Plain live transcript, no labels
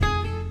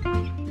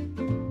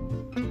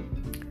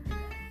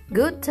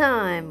Good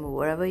time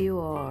wherever you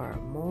are,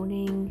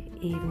 morning,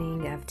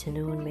 evening,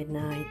 afternoon,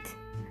 midnight.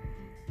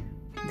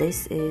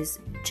 This is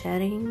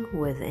Chatting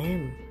with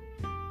M.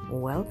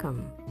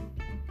 Welcome.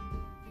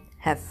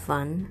 Have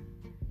fun,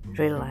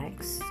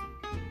 relax,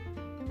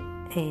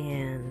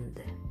 and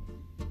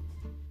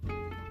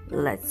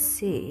let's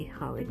see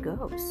how it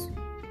goes.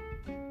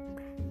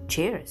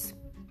 Cheers.